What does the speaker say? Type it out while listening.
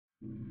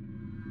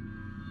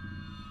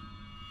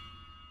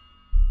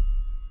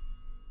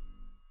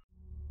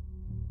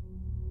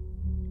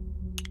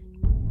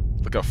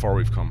Look how far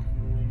we've come.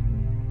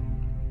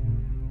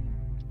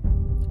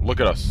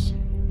 Look at us.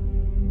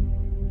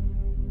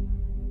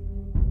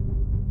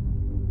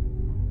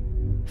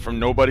 From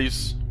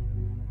nobodies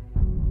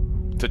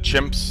to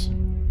chimps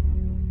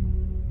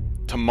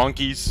to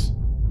monkeys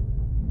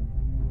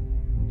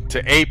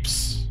to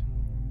apes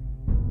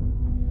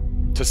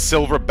to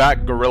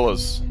silverback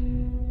gorillas.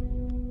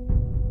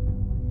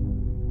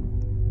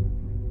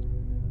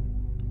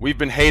 We've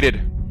been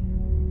hated.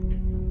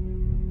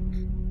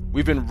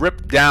 We've been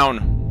ripped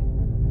down.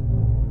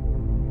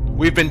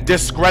 We've been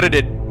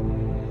discredited.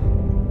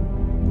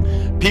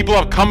 People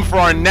have come for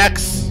our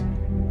necks.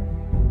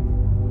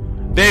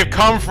 They've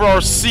come for our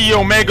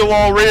CEO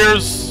megalol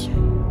rears.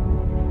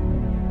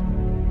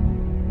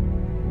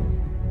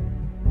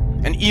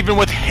 And even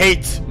with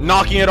hate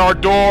knocking at our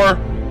door,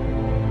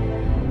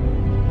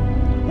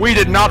 we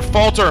did not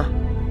falter.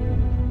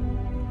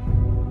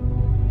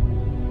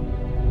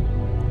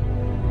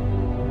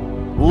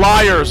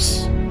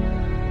 Liars.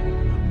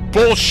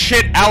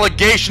 Bullshit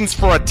allegations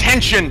for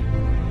attention.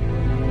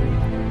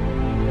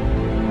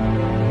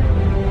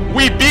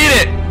 We beat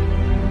it.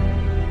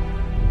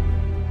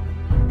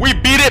 We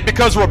beat it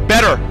because we're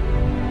better.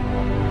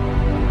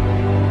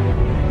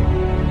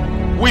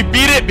 We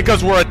beat it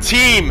because we're a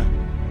team.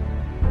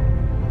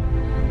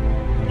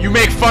 You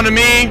make fun of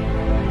me.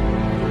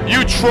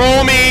 You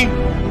troll me.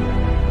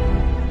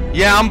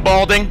 Yeah, I'm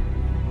balding.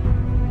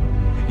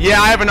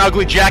 Yeah, I have an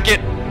ugly jacket.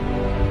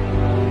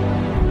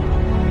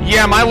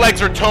 Yeah, my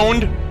legs are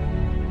toned.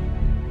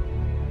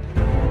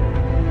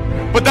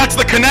 But that's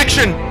the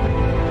connection.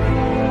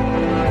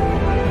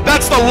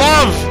 That's the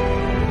love.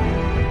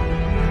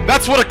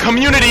 That's what a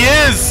community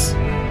is.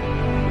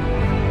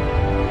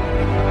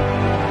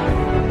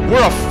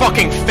 We're a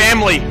fucking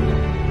family.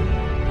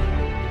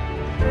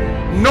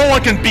 No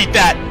one can beat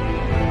that.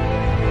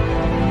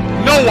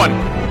 No one.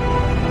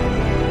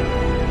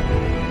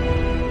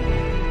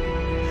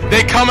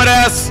 They come at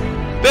us.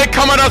 They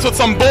come at us with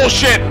some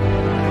bullshit.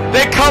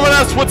 They come at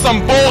us with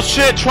some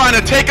bullshit trying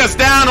to take us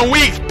down, and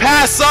we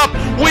pass up.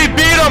 We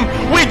beat them.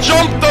 We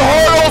jump the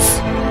hurdles.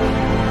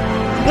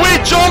 We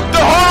jump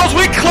the hurdles.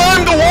 We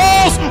climb the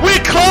walls. We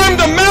climb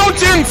the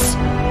mountains.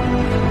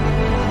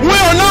 We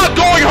are not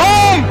going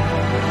home.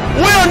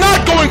 We are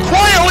not going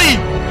quietly.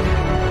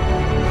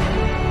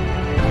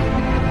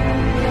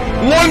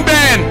 One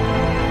band.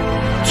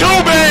 Two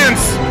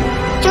bands.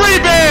 Three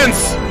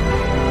bands.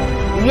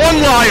 One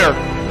liar.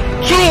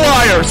 Two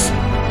liars.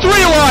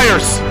 Three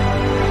liars.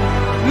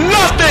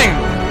 Nothing!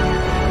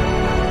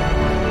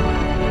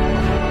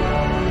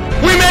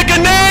 We make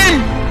a name!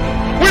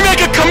 We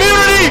make a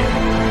community!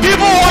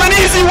 People want an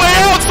easy way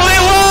out, so they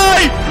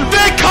lie!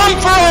 They come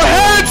for our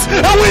heads,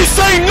 and we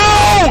say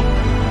no!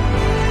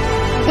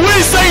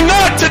 We say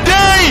not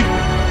today!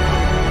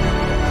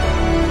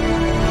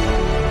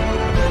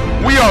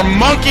 We are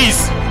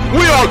monkeys!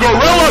 We are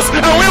gorillas,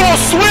 and we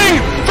will swing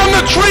from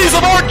the trees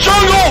of our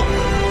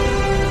jungle!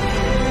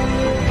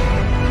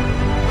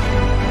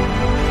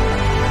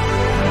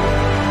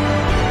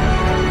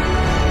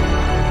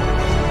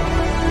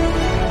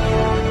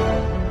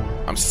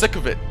 I'm sick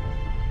of it.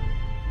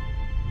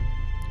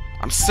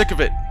 I'm sick of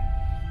it.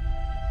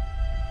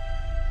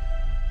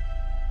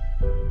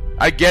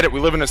 I get it,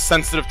 we live in a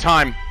sensitive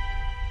time.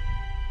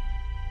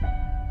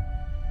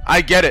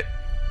 I get it.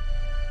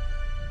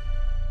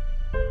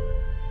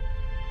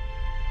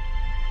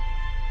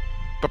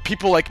 But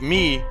people like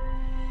me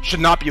should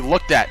not be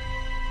looked at.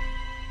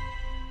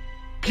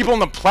 People on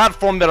the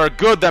platform that are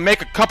good, that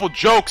make a couple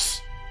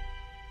jokes,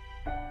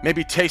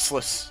 maybe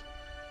tasteless,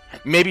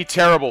 maybe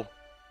terrible.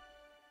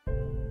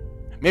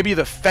 Maybe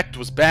the effect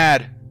was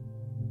bad.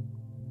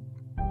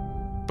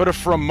 But if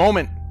for a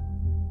moment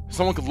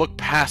someone could look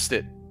past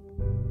it,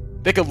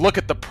 they could look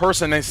at the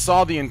person, they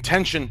saw the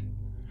intention,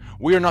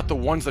 we are not the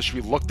ones that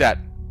should be looked at.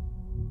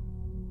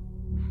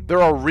 There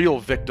are real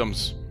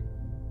victims.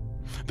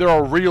 There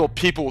are real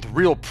people with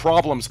real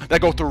problems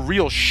that go through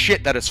real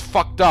shit that is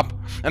fucked up.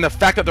 And the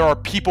fact that there are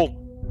people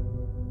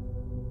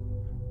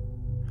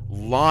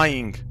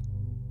lying,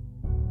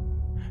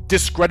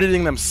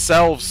 discrediting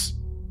themselves,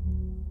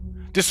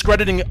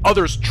 discrediting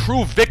others,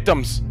 true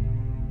victims,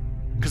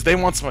 because they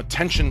want some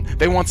attention,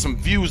 they want some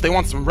views, they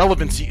want some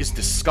relevancy, is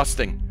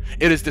disgusting.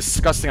 It is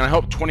disgusting. I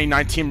hope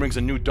 2019 brings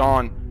a new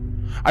dawn.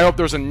 I hope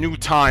there's a new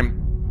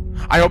time.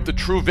 I hope the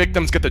true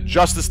victims get the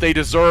justice they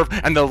deserve,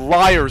 and the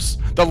liars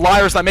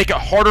that make it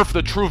harder for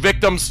the true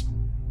victims,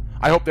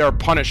 I hope they are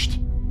punished,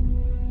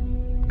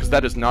 because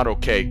that is not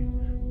okay.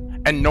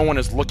 And no one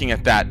is looking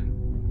at that.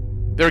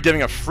 They're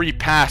giving a free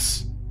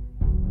pass.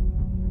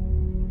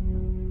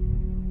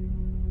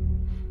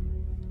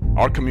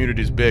 Our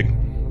community is big,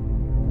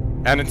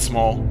 and it's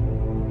small.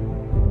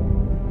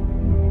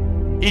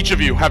 Each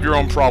of you have your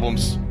own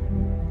problems.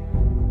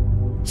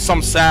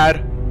 Some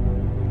sad,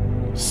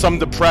 some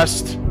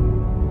depressed,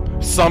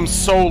 some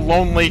so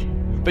lonely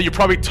that you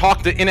probably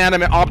talk to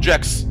inanimate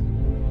objects.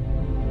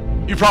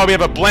 You probably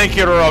have a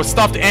blanket or a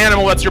stuffed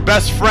animal that's your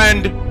best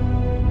friend.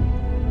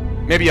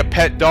 Maybe a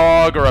pet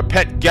dog or a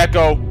pet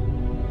gecko.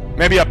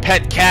 Maybe a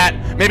pet cat.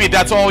 Maybe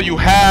that's all you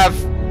have.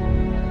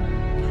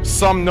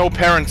 Some no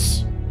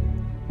parents.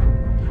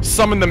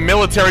 Some in the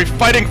military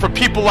fighting for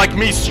people like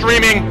me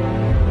streaming.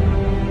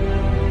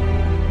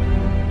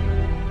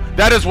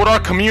 That is what our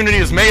community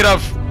is made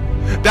of.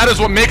 That is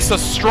what makes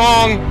us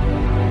strong.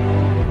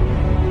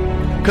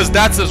 Because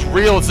that's as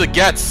real as it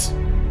gets.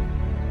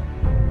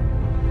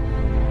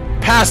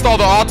 Past all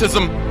the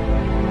autism,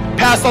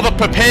 past all the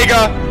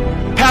papega,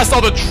 past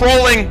all the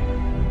trolling.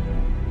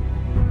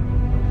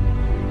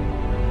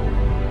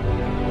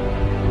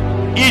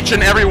 Each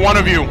and every one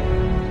of you.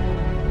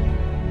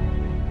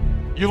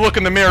 You look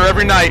in the mirror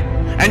every night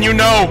and you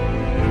know.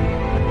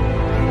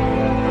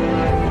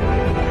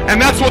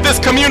 And that's what this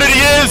community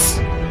is.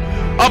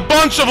 A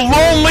bunch of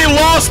lonely,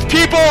 lost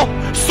people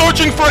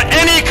searching for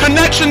any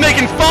connection they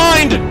can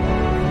find.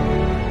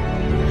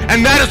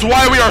 And that is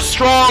why we are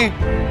strong.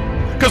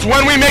 Because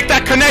when we make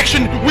that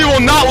connection, we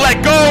will not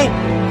let go.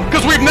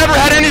 Because we've never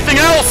had anything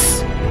else.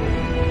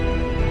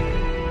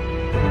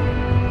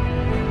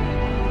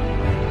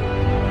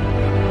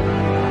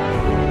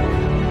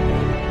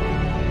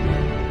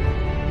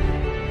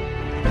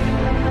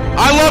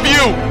 I love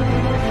you.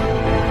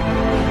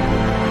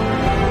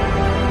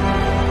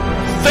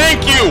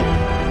 Thank you.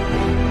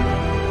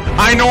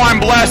 I know I'm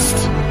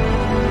blessed.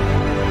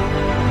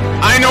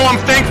 I know I'm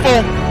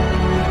thankful.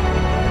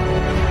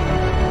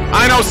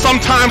 I know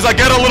sometimes I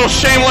get a little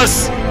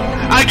shameless.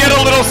 I get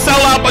a little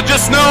sellout, but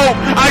just know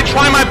I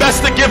try my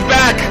best to give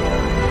back.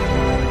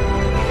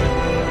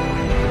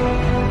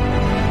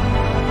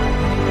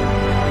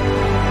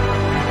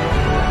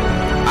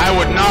 I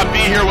would not be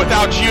here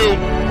without you.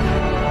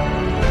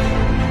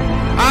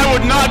 I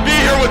would not be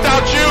here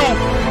without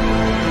you.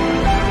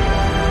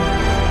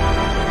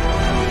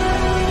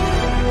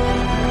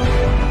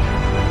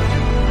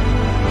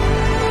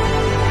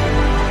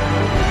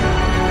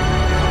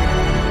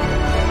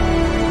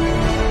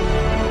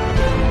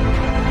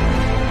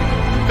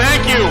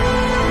 Thank you.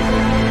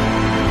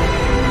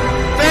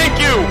 Thank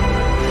you.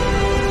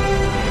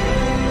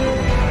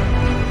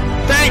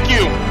 Thank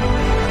you.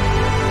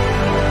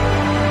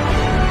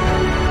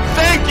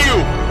 Thank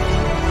you.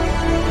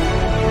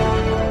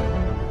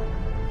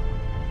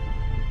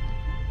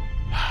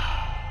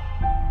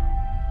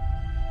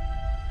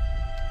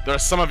 There are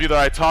some of you that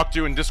I talk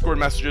to in Discord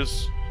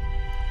messages.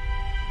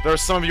 There are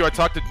some of you I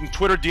talk to in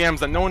Twitter DMs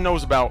that no one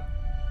knows about.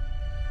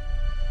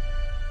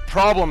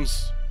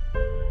 Problems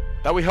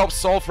that we help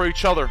solve for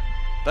each other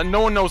that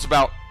no one knows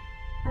about.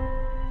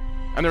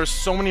 And there's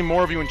so many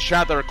more of you in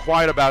chat that are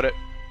quiet about it.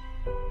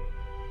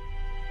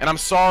 And I'm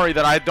sorry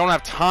that I don't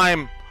have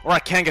time or I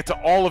can't get to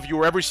all of you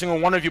or every single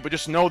one of you, but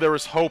just know there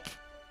is hope.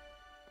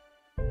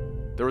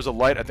 There is a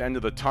light at the end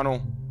of the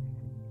tunnel.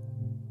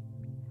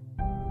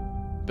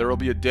 There will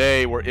be a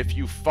day where if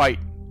you fight,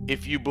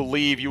 if you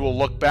believe, you will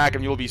look back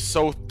and you will be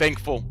so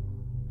thankful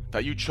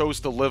that you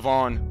chose to live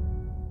on,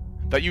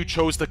 that you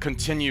chose to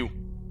continue.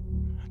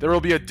 There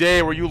will be a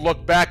day where you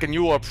look back and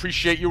you will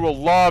appreciate, you will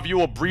love, you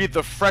will breathe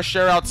the fresh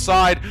air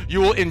outside, you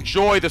will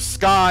enjoy the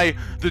sky,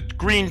 the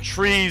green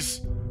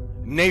trees,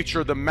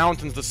 nature, the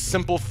mountains, the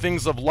simple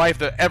things of life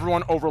that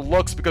everyone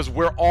overlooks because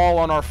we're all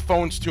on our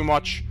phones too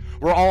much.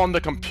 We're all on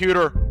the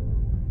computer.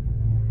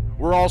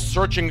 We're all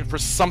searching for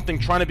something,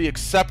 trying to be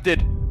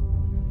accepted.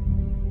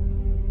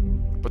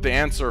 But the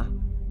answer,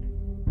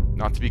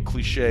 not to be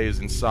cliche, is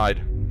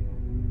inside.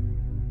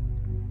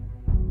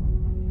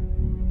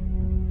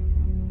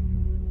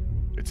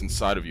 It's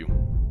inside of you.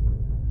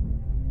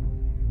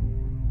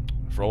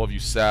 For all of you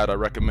sad, I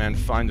recommend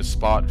find a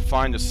spot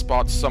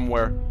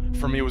somewhere.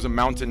 For me, it was a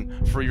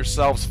mountain. For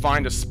yourselves,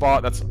 find a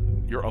spot that's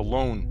you're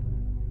alone,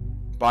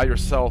 by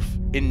yourself,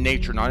 in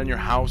nature, not in your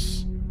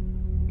house,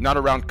 not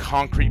around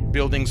concrete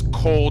buildings,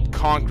 cold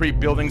concrete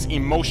buildings,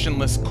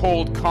 emotionless,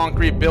 cold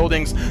concrete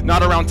buildings,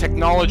 not around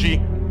technology.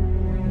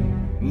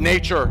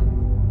 Nature.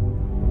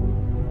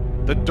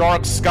 The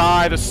dark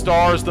sky, the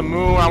stars, the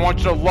moon. I want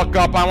you to look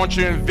up. I want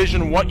you to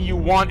envision what you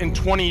want in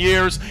 20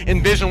 years.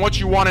 Envision what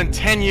you want in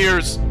 10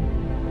 years.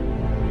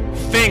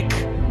 Think.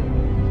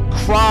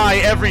 Cry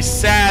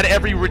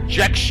every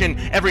rejection,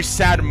 every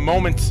sad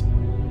moment.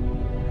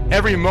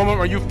 Every moment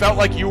where you felt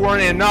like you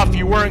weren't enough,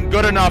 you weren't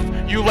good enough.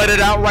 You let it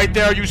out right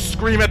there. You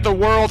scream at the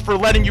world for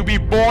letting you be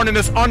born in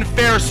this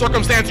unfair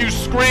circumstance. You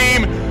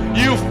scream.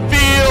 You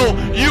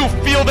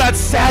feel that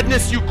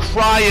sadness, you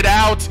cry it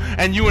out,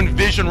 and you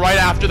envision right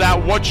after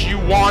that what you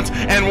want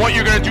and what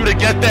you're going to do to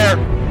get there.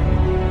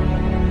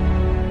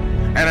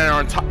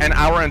 And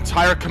our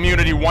entire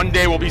community one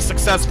day will be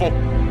successful.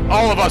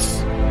 All of us.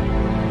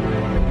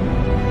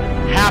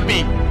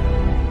 Happy.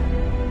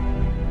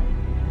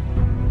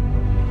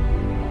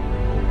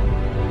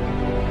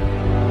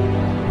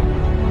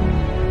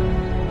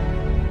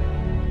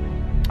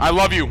 I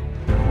love you.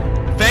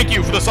 Thank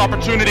you for this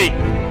opportunity.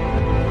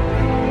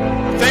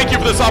 Thank you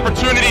for this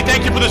opportunity.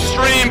 Thank you for the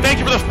stream. Thank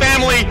you for the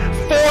family.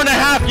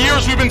 4.5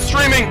 years we've been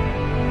streaming.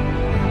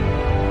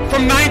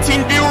 From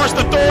 19 viewers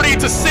to 30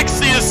 to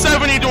 60 to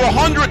 70 to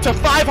 100 to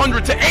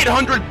 500 to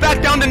 800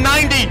 back down to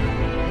 90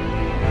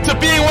 to to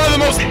being one of the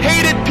most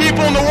hated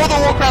people in the World of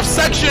Warcraft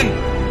section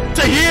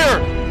to here.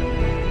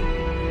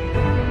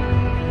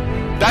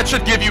 That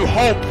should give you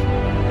hope.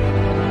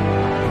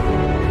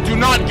 Do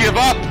not give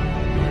up.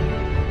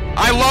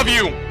 I love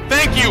you.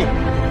 Thank you.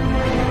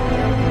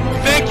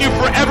 Thank you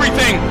for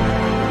everything.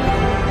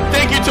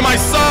 Thank you to my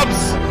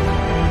subs.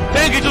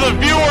 Thank you to the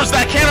viewers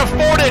that can't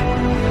afford it.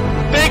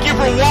 Thank you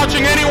for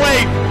watching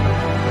anyway.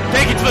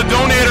 Thank you to the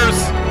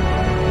donators.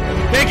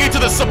 Thank you to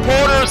the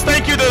supporters.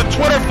 Thank you to the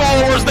Twitter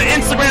followers, the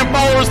Instagram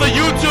followers, the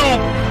YouTube.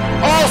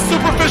 All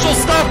superficial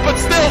stuff, but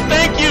still,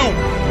 thank you.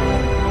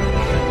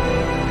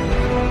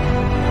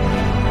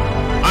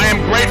 I am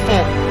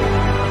grateful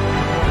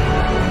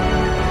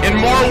in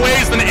more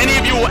ways than any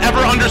of you will ever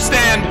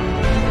understand.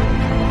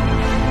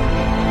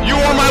 You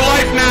are my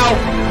life now.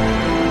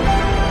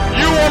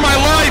 You are my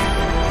life.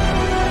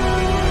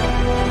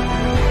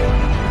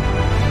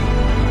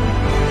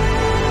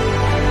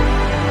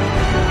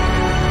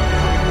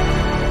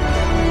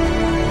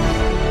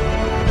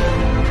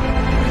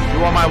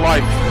 You are my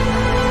life.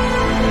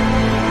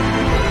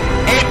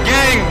 Ape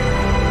Gang.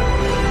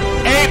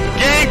 Ape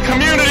Gang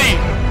community.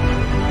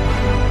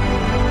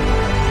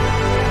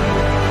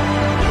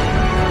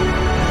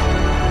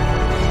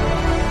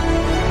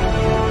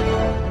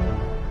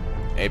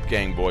 Ape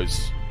Gang,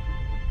 boys.